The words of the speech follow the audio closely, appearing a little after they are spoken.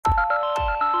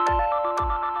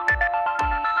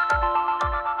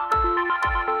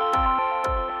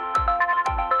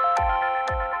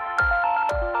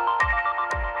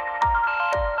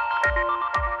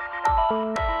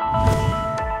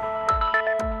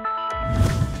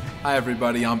Hi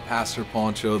everybody, I'm Pastor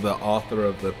Poncho, the author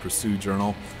of the Pursue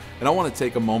Journal, and I want to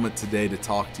take a moment today to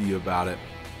talk to you about it.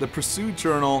 The Pursue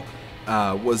Journal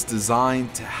was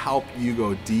designed to help you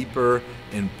go deeper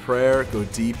in prayer, go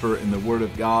deeper in the Word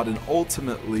of God, and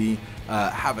ultimately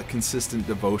have a consistent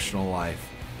devotional life.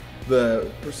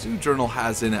 The Pursue Journal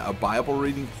has in it a Bible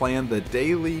reading plan that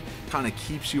daily kind of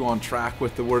keeps you on track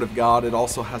with the Word of God. It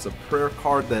also has a prayer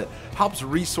card that helps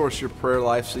resource your prayer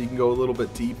life so you can go a little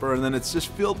bit deeper. And then it's just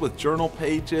filled with journal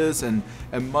pages and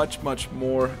much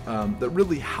more that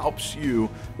really helps you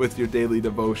with your daily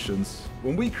devotions.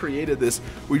 When we created this,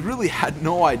 we really had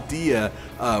no idea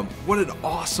what an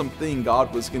awesome thing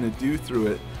God was going to do through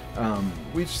it.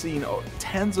 We've seen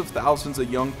tens of thousands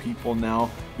of young people now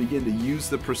begin to use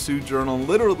the Pursue Journal.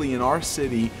 Literally in our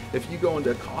city, if you go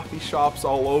into coffee shops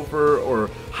all over or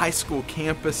high school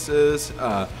campuses,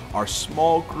 our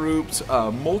small groups,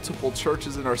 multiple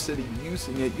churches in our city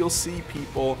using it, you'll see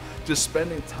people just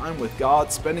spending time with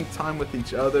God, spending time with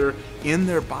each other, in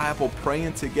their Bible,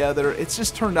 praying together. It's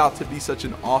just turned out to be such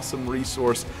an awesome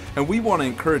resource, and we want to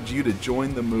encourage you to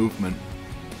join the movement.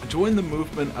 Join the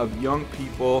movement of young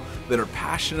people that are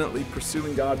passionately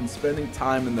pursuing God and spending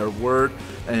time in their Word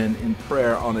and in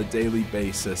prayer on a daily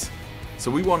basis.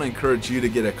 So we want to encourage you to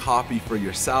get a copy for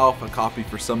yourself, a copy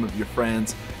for some of your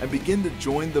friends, and begin to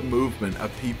join the movement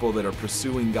of people that are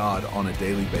pursuing God on a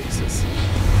daily basis.